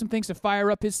 and he would do some things to fire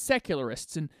up his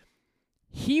secularists. And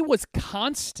he was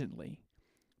constantly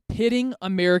pitting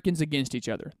Americans against each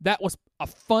other. That was a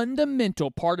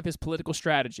fundamental part of his political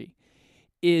strategy,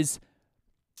 is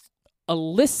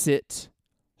elicit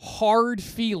hard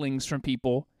feelings from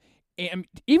people, and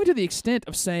even to the extent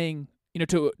of saying,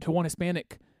 to one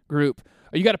Hispanic group,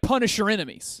 you got to punish your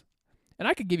enemies. And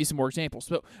I could give you some more examples.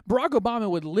 So Barack Obama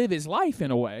would live his life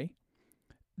in a way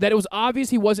that it was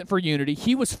obvious he wasn't for unity.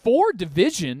 He was for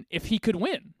division if he could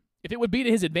win. If it would be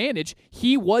to his advantage,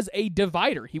 he was a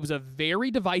divider. He was a very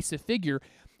divisive figure,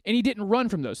 and he didn't run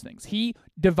from those things. He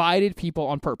divided people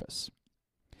on purpose.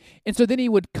 And so then he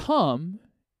would come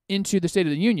into the State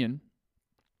of the Union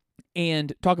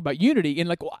and talk about unity, and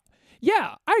like, well,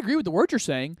 yeah, I agree with the words you're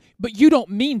saying, but you don't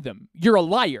mean them. You're a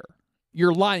liar.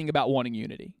 You're lying about wanting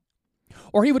unity.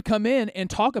 Or he would come in and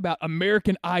talk about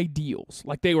American ideals,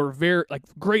 like they were very, like,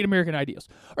 great American ideals.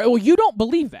 All right, well, you don't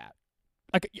believe that.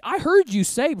 Like, I heard you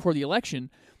say before the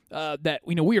election that,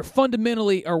 you know, we are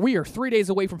 3 days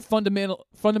away from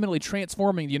fundamentally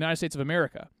transforming the United States of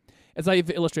America. As I've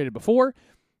illustrated before,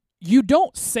 you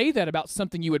don't say that about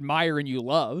something you admire and you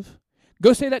love.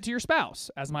 Go say that to your spouse,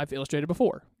 as I've illustrated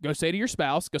before. Go say to your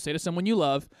spouse, go say to someone you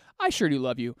love, I sure do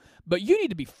love you, but you need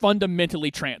to be fundamentally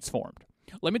transformed.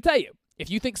 Let me tell you, if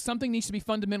you think something needs to be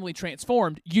fundamentally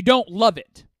transformed, you don't love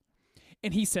it.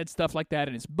 And he said stuff like that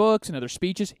in his books and other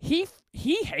speeches. He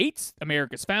hates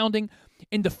America's founding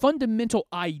and the fundamental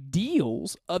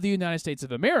ideals of the United States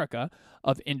of America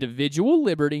of individual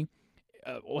liberty.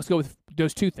 Let's go with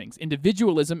those two things: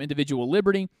 individualism, individual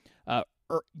liberty,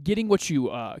 keeping what you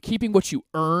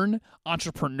earn,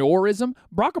 entrepreneurism.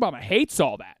 Barack Obama hates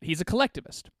all that. He's a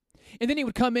collectivist. And then he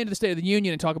would come into the State of the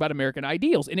Union and talk about American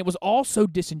ideals. And it was all so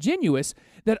disingenuous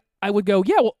that I would go,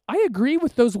 yeah, well, I agree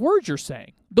with those words you're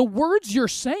saying. The words you're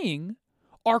saying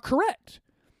are correct.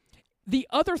 The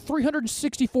other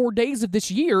 364 days of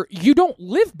this year, you don't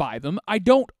live by them.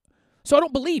 So I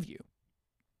don't believe you.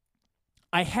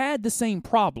 I had the same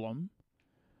problem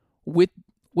with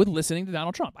listening to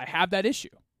Donald Trump. I have that issue.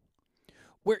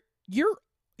 Where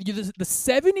the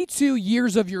 72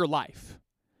 years of your life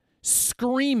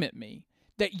scream at me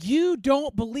that you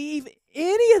don't believe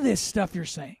any of this stuff you're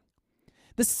saying.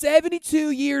 The 72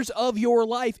 years of your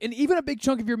life, and even a big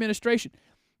chunk of your administration,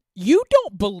 you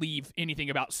don't believe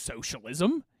anything about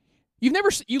socialism. You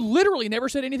literally never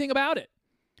said anything about it.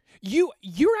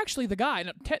 You're actually the guy,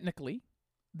 and technically,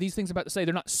 these things I'm about to say,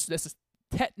 they're not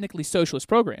technically socialist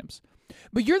programs,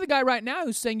 but you're the guy right now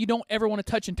who's saying you don't ever want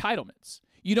to touch entitlements.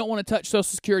 You don't want to touch Social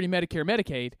Security, Medicare,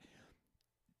 Medicaid.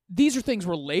 These are things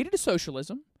related to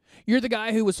socialism. You're the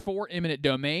guy who was for eminent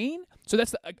domain, so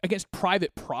that's against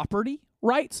private property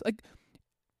rights. Like,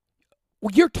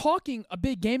 you're talking a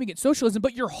big game against socialism,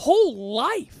 but your whole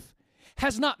life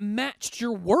has not matched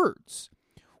your words.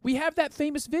 We have that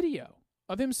famous video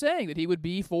of him saying that he would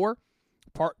be for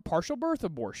partial birth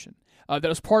abortion. That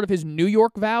was part of his New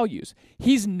York values.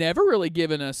 He's never really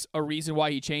given us a reason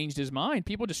why he changed his mind.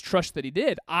 People just trust that he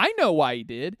did. I know why he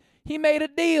did. He made a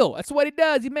deal. That's what he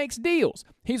does. He makes deals.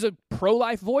 He's a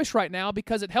pro-life voice right now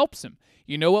because it helps him.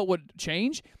 You know what would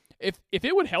change? If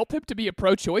it would help him to be a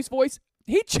pro-choice voice,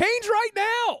 he'd change right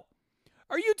now.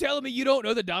 Are you telling me you don't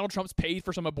know that Donald Trump's paid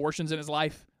for some abortions in his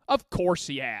life? Of course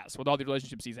he has, with all the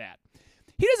relationships he's had.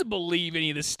 He doesn't believe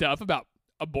any of this stuff about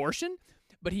abortion,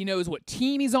 but he knows what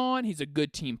team he's on. He's a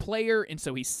good team player, and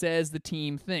so he says the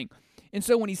team thing. And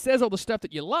so when he says all the stuff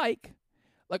that you like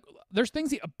there's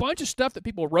a bunch of stuff that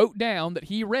people wrote down that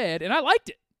he read, and I liked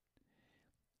it.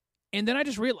 And then I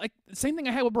just realized, the same thing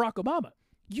I had with Barack Obama.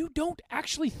 You don't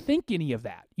actually think any of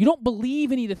that. You don't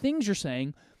believe any of the things you're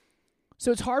saying,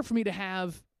 so it's hard for me to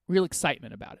have real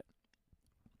excitement about it.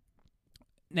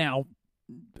 Now,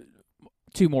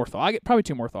 probably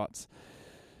two more thoughts.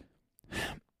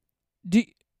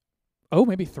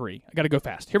 Maybe three. I got to go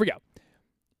fast. Here we go.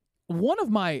 One of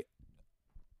my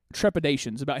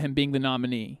trepidations about him being the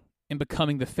nominee and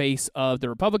becoming the face of the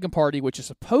Republican Party, which is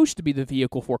supposed to be the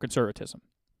vehicle for conservatism.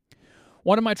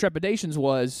 One of my trepidations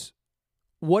was,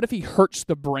 what if he hurts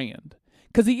the brand?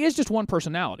 Because he is just one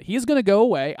personality. He is going to go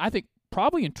away. I think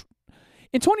probably in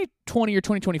 2020 or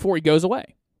 2024, he goes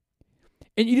away.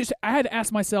 And I had to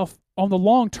ask myself, on the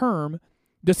long term,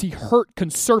 does he hurt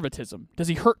conservatism? Does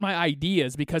he hurt my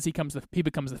ideas because he becomes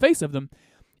the face of them,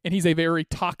 and he's a very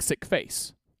toxic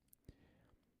face?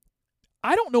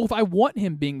 I don't know if I want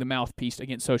him being the mouthpiece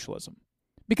against socialism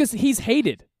because he's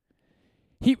hated.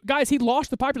 He lost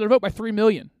the popular vote by 3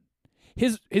 million.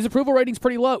 His approval rating's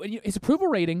pretty low, and his approval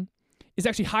rating is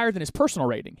actually higher than his personal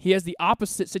rating. He has the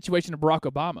opposite situation of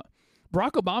Barack Obama.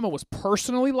 Barack Obama was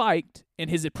personally liked,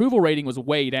 and his approval rating was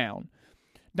way down.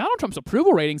 Donald Trump's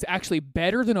approval rating is actually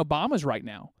better than Obama's right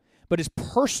now, but his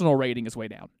personal rating is way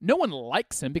down. No one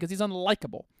likes him because he's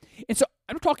unlikable. And so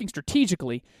I'm talking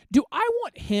strategically. Do I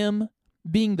want him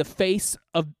being the face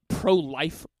of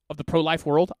the pro-life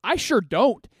world? I sure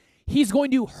don't. He's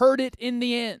going to hurt it in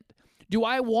the end. Do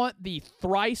I want the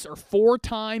thrice or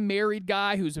 4-time married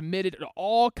guy who's admitted to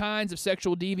all kinds of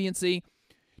sexual deviancy?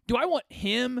 Do I want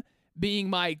him being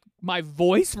my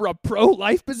voice for a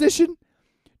pro-life position?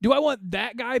 Do I want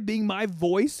that guy being my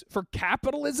voice for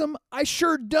capitalism? I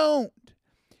sure don't.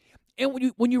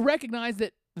 And when you recognize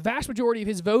that the vast majority of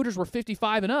his voters were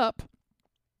 55 and up,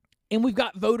 and we've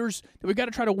got voters that we've got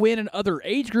to try to win in other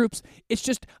age groups, it's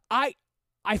just I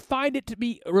find it to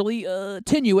be really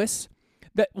tenuous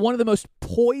that one of the most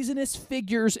poisonous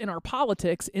figures in our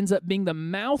politics ends up being the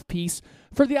mouthpiece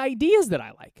for the ideas that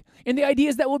I like and the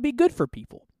ideas that will be good for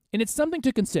people. And it's something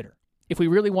to consider if we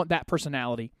really want that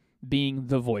personality being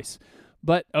the voice.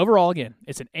 But overall, again,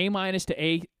 it's an A-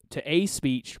 to A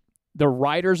speech. The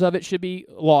writers of it should be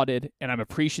lauded, and I'm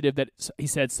appreciative that he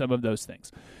said some of those things.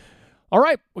 All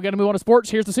right, we got to move on to sports.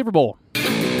 Here's the Super Bowl.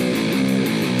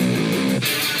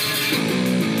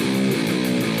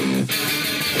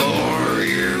 Are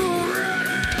you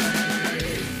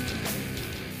ready?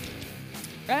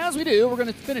 As we do, we're going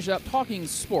to finish up talking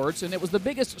sports, and it was the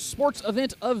biggest sports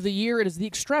event of the year. It is the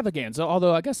Extravaganza,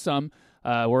 although I guess some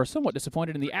were somewhat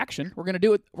disappointed in the action. We're going to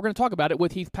do it. We're going to talk about it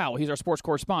with Heath Powell. He's our sports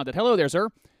correspondent. Hello there, sir.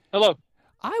 Hello.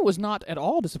 I was not at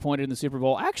all disappointed in the Super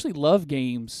Bowl. I actually love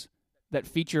games that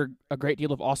feature a great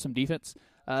deal of awesome defense.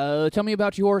 Tell me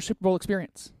about your Super Bowl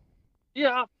experience.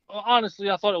 Yeah, honestly,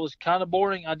 I thought it was kind of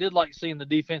boring. I did like seeing the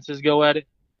defenses go at it,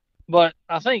 but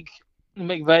I think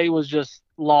McVay was just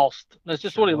lost. That's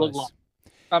just what he looked like.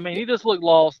 I mean, he just looked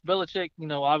lost. Belichick,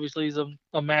 obviously he's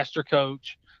a master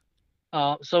coach.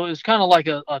 So it was kind of like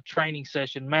a training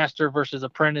session, master versus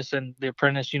apprentice, and the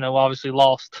apprentice, obviously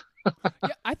lost.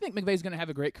 Yeah, I think McVay's going to have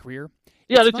a great career.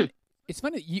 Yeah, I do too. It's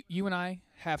funny that you and I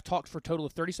have talked for a total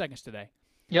of 30 seconds today.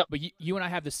 Yep. But you and I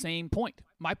have the same point.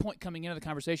 My point coming into the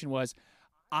conversation was,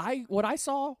 what I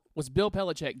saw was Bill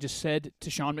Belichick just said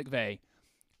to Sean McVay,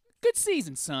 "Good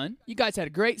season, son. You guys had a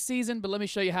great season, but let me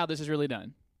show you how this is really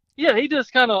done." Yeah, he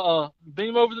just kind of beat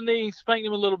him over the knee, spanked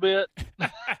him a little bit.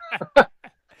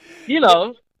 It's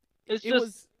unbelievable.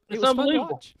 Fun to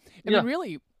watch. I mean,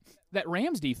 really, that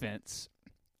Rams defense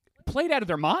played out of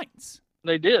their minds.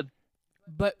 They did.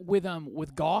 But with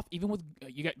Goff, even with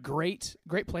you got great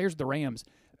players, the Rams,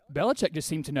 Belichick just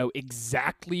seemed to know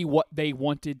exactly what they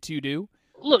wanted to do.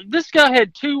 Look, this guy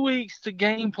had 2 weeks to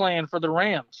game plan for the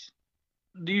Rams.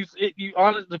 Do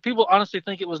people honestly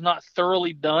think it was not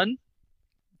thoroughly done?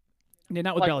 Yeah,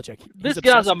 not with Belichick. This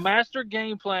guy's a master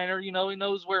game planner. He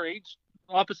knows where each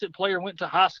opposite player went to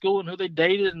high school and who they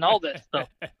dated and all that stuff.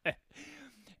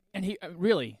 And he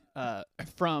really, I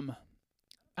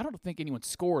don't think anyone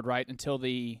scored right until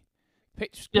the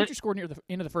Patriots scored near the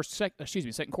end of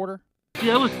the second quarter.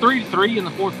 Yeah, it was 3-3 in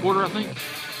the fourth quarter, I think.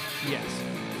 Yes.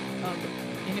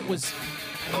 And it was,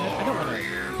 I don't want to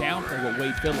downplay what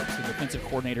Wade Phillips, the defensive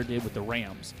coordinator, did with the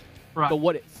Rams. Right. But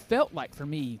what it felt like for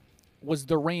me was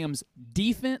the Rams'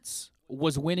 defense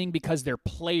was winning because their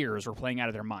players were playing out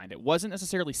of their mind. It wasn't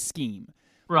necessarily scheme.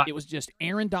 Right. It was just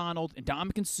Aaron Donald and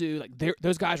Dominican Sue. Like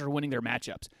those guys are winning their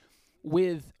matchups.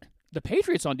 With the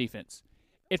Patriots on defense,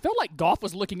 it felt like Goff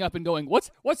was looking up and going,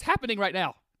 "What's happening right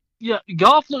now?" Yeah,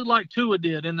 Goff looked like Tua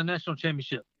did in the national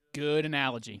championship. Good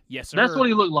analogy. Yes, sir. That's what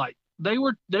he looked like. They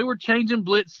were changing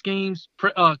blitz schemes,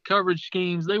 coverage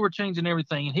schemes. They were changing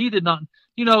everything, and he did not.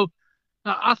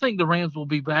 I think the Rams will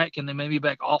be back, and they may be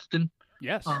back often.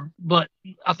 Yes. But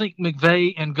I think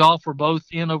McVay and Goff were both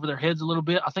in over their heads a little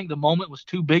bit. I think the moment was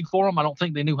too big for them. I don't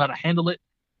think they knew how to handle it.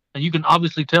 And you can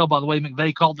obviously tell by the way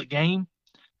McVay called the game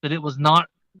that it was not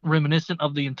reminiscent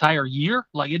of the entire year.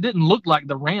 Like, it didn't look like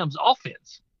the Rams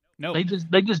offense. No. They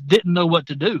just didn't know what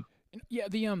to do. Yeah,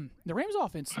 the Rams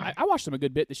offense, I watched them a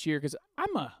good bit this year because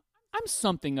I'm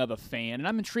something of a fan, and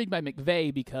I'm intrigued by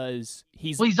McVay because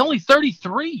he's only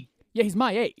 33. Yeah, he's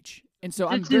my age. And so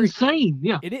it's insane.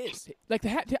 Yeah. It is. Like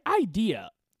the idea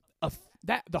of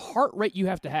that, the heart rate you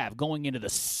have to have going into the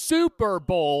Super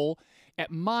Bowl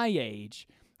at my age.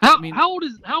 How old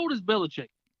is Belichick?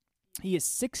 He is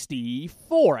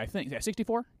 64, I think. Is that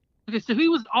 64? Okay, so he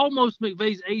was almost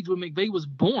McVay's age when McVay was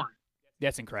born.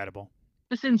 That's incredible.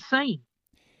 That's insane.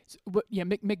 But yeah,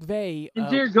 McVay. And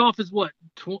Jared Goff is what,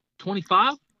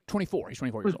 25? 24. He's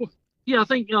 24 years old. Yeah, I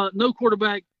think no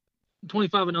quarterback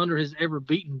 25 and under has ever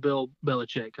beaten Bill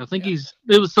Belichick. I think it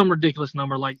was some ridiculous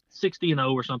number, like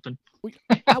 60-0 or something.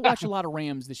 I watched a lot of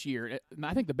Rams this year.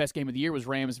 I think the best game of the year was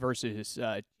Rams versus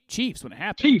Chiefs when it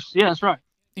happened. Chiefs, yeah, that's right.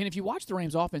 And if you watch the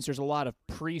Rams offense, there's a lot of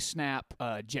pre-snap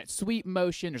jet sweep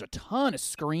motion. There's a ton of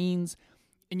screens,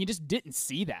 and you just didn't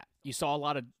see that. You saw a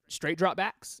lot of straight drop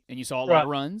backs, and you saw a lot of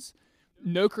runs.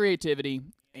 No creativity,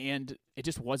 and it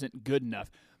just wasn't good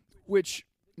enough, which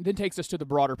then takes us to the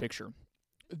broader picture.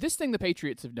 this thing the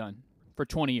Patriots have done for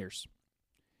 20 years.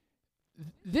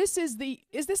 Is this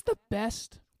the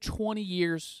best 20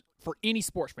 years for any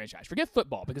sports franchise? Forget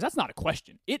football, because that's not a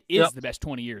question. It is the best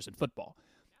 20 years in football.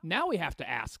 Now we have to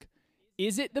ask,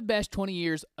 is it the best 20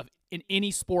 years in any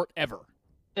sport ever?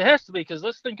 It has to be, because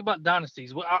let's think about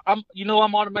dynasties. I'm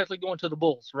automatically going to the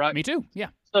Bulls, right? Me too, yeah.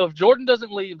 So if Jordan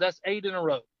doesn't leave, that's 8 in a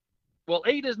row. Well,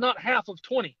 8 is not half of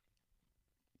 20.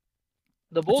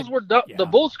 The Bulls the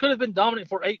Bulls could have been dominant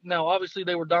for 8. Now, obviously,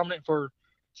 they were dominant for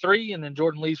 3, and then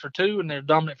Jordan leaves for 2, and they're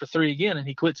dominant for 3 again, and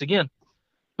he quits again.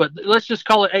 But let's just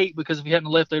call it 8, because if he hadn't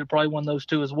left, they'd have probably won those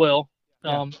 2 as well.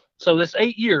 Yeah. So that's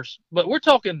 8 years, but we're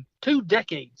talking 2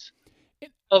 decades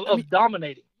of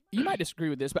dominating. You might disagree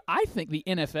with this, but I think the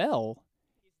NFL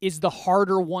is the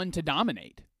harder one to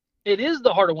dominate. It is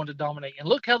the harder one to dominate, and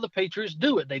look how the Patriots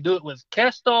do it. They do it with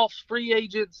cast-offs, free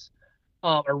agents,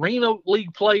 arena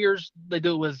league players. They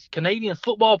do it with Canadian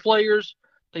football players.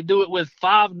 They do it with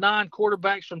 5'9"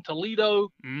 quarterbacks from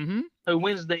Toledo, who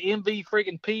wins the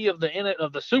MVP of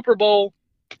the Super Bowl.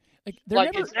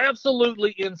 It's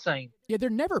absolutely insane. Yeah, they're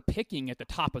never picking at the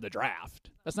top of the draft.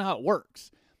 That's not how it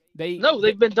works. They've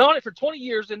been doing it for 20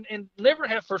 years and never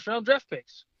have first-round draft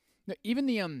picks. Even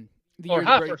the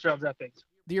first-round draft picks.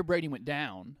 The year Brady went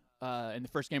down in the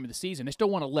first game of the season, they still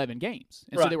won 11 games.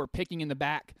 And so they were picking in the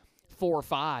back 4 or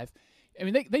 5. I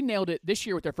mean, they nailed it this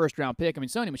year with their first-round pick. I mean,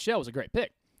 Sony Michel was a great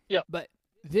pick. Yeah. But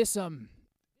this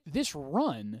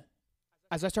run,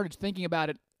 as I started thinking about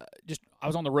it, I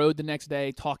was on the road the next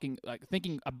day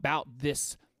thinking about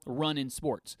this run in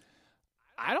sports.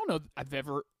 I don't know if I've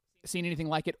ever seen anything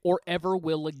like it or ever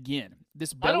will again.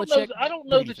 This Belichick. I don't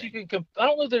know that you can. I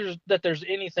don't know there's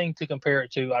anything to compare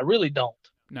it to. I really don't.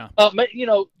 No.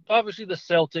 Obviously the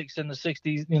Celtics in the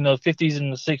 60s, 50s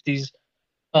and the 60s,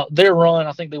 their run,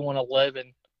 I think they won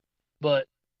 11. But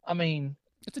I mean,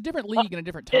 it's a different league and a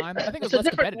different time. I think it's a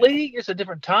different league. It's a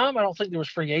different time. I don't think there was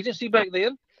free agency back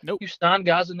then. Nope. You signed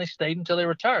guys and they stayed until they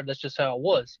retired. That's just how it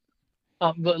was.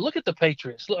 But look at the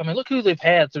Patriots. Look who they've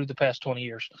had through the past 20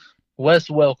 years. Wes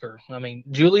Welker.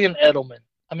 Julian Edelman.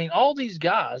 All these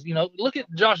guys. Look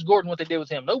at Josh Gordon, what they did with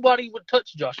him. Nobody would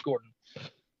touch Josh Gordon.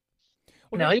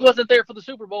 Now, he wasn't there for the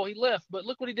Super Bowl. He left. But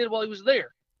look what he did while he was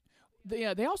there. They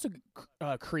also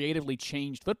creatively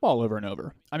changed football over and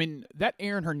over. That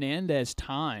Aaron Hernandez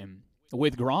time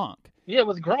with Gronk. Yeah,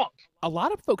 with Gronk. A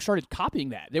lot of folks started copying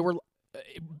that.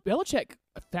 Belichick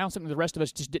found something the rest of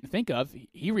us just didn't think of.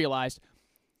 He realized,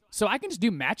 so I can just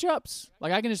do matchups.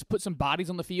 I can just put some bodies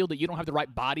on the field that you don't have the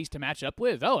right bodies to match up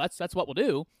with. Oh, that's what we'll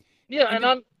do.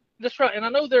 Yeah, that's right. And I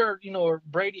know there are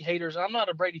Brady haters. I'm not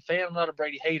a Brady fan. I'm not a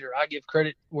Brady hater. I give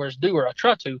credit where it's due, or I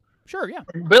try to. Sure, yeah.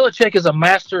 Belichick is a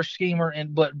master schemer,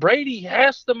 but Brady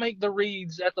has to make the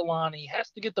reads at the line. He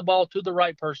has to get the ball to the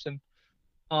right person.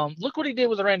 Look what he did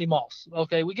with Randy Moss.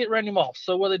 Okay, we get Randy Moss.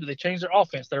 So what do? They change their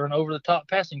offense. They're an over-the-top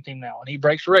passing team now, and he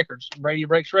breaks records. Brady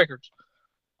breaks records.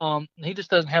 He just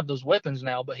doesn't have those weapons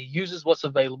now, but he uses what's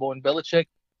available, and Belichick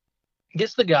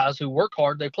gets the guys who work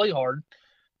hard. They play hard.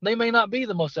 They may not be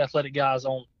the most athletic guys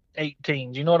on 8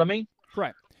 teams. You know what I mean?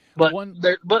 Right. But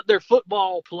they're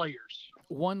football players.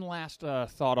 One last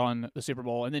thought on the Super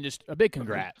Bowl, and then just a big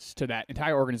congrats to that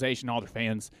entire organization, all their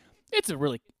fans. It's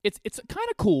kind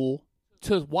of cool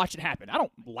to watch it happen. I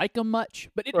don't like them much,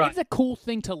 but it's a cool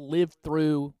thing to live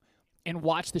through and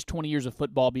watch this 20 years of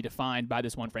football be defined by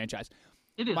this one franchise.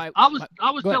 It is. I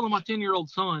was telling my 10-year-old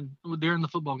son during the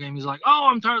football game, he's like, "Oh,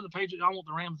 I'm tired of the Patriots. I want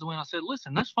the Rams to win." I said,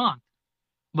 "Listen, that's fine,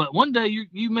 but one day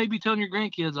you may be telling your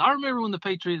grandkids, I remember when the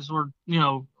Patriots were,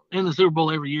 in the Super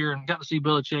Bowl every year and got to see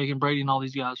Belichick and Brady and all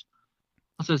these guys."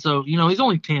 I said, so, he's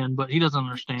only 10, but he doesn't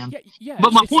understand. Yeah,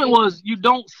 but my point was, you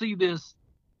don't see this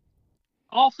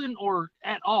often or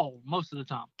at all most of the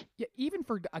time. Yeah, even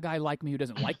for a guy like me who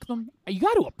doesn't like them, you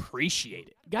got to appreciate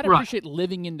it. You got to appreciate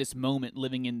living in this moment,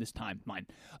 living in this timeline.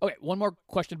 Okay, one more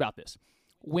question about this.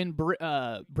 When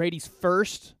Brady's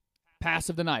first pass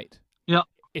of the night,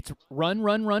 it's run,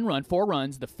 4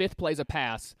 runs. The 5th play's a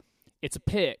pass. It's a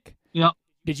pick. Yep.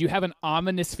 Did you have an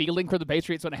ominous feeling for the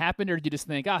Patriots when it happened, or did you just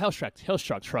think, he'll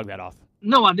shrug that off?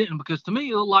 No, I didn't, because to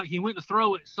me it looked like he went to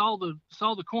throw it, saw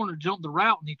the corner, jumped the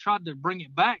route, and he tried to bring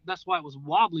it back. That's why it was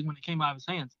wobbly when it came out of his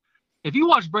hands. If you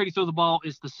watch Brady throw the ball,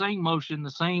 it's the same motion, the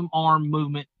same arm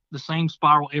movement, the same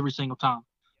spiral every single time.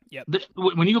 Yep.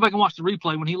 When you go back and watch the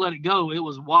replay, when he let it go, it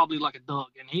was wobbly like a duck,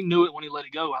 and he knew it when he let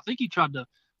it go. I think he tried to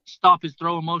stop his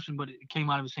throwing motion, but it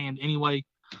came out of his hand anyway.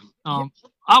 I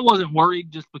wasn't worried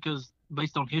just because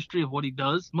based on history of what he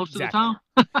does most of the time.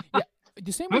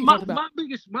 The same way my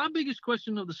biggest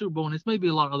question of the Super Bowl, and it's maybe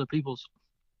a lot of other people's,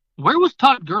 where was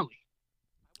Todd Gurley?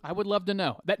 I would love to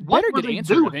know. That What better were get they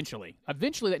answered doing? eventually.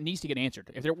 Eventually, that needs to get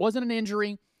answered. If there wasn't an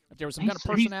injury, if there was some kind of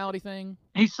He's- personality thing.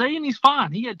 He's saying he's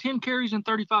fine. He had 10 carries and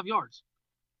 35 yards.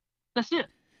 That's it.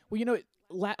 Well, you know,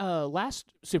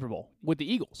 last Super Bowl with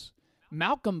the Eagles,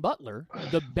 Malcolm Butler,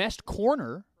 the best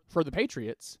corner for the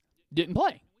Patriots, didn't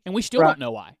play, and we still Right. don't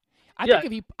know why. I think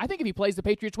if he plays, the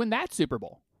Patriots win that Super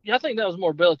Bowl. Yeah, I think that was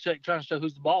more Belichick trying to show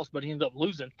who's the boss, but he ended up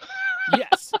losing.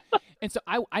 Yes, and so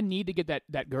I need to get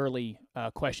that Gurley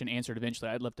question answered eventually.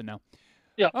 I'd love to know.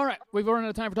 Yeah. All right, we've run out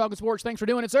of time for Talking Sports. Thanks for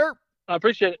doing it, sir. I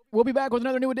appreciate it. We'll be back with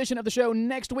another new edition of the show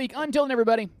next week. Until then,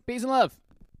 everybody, peace and love.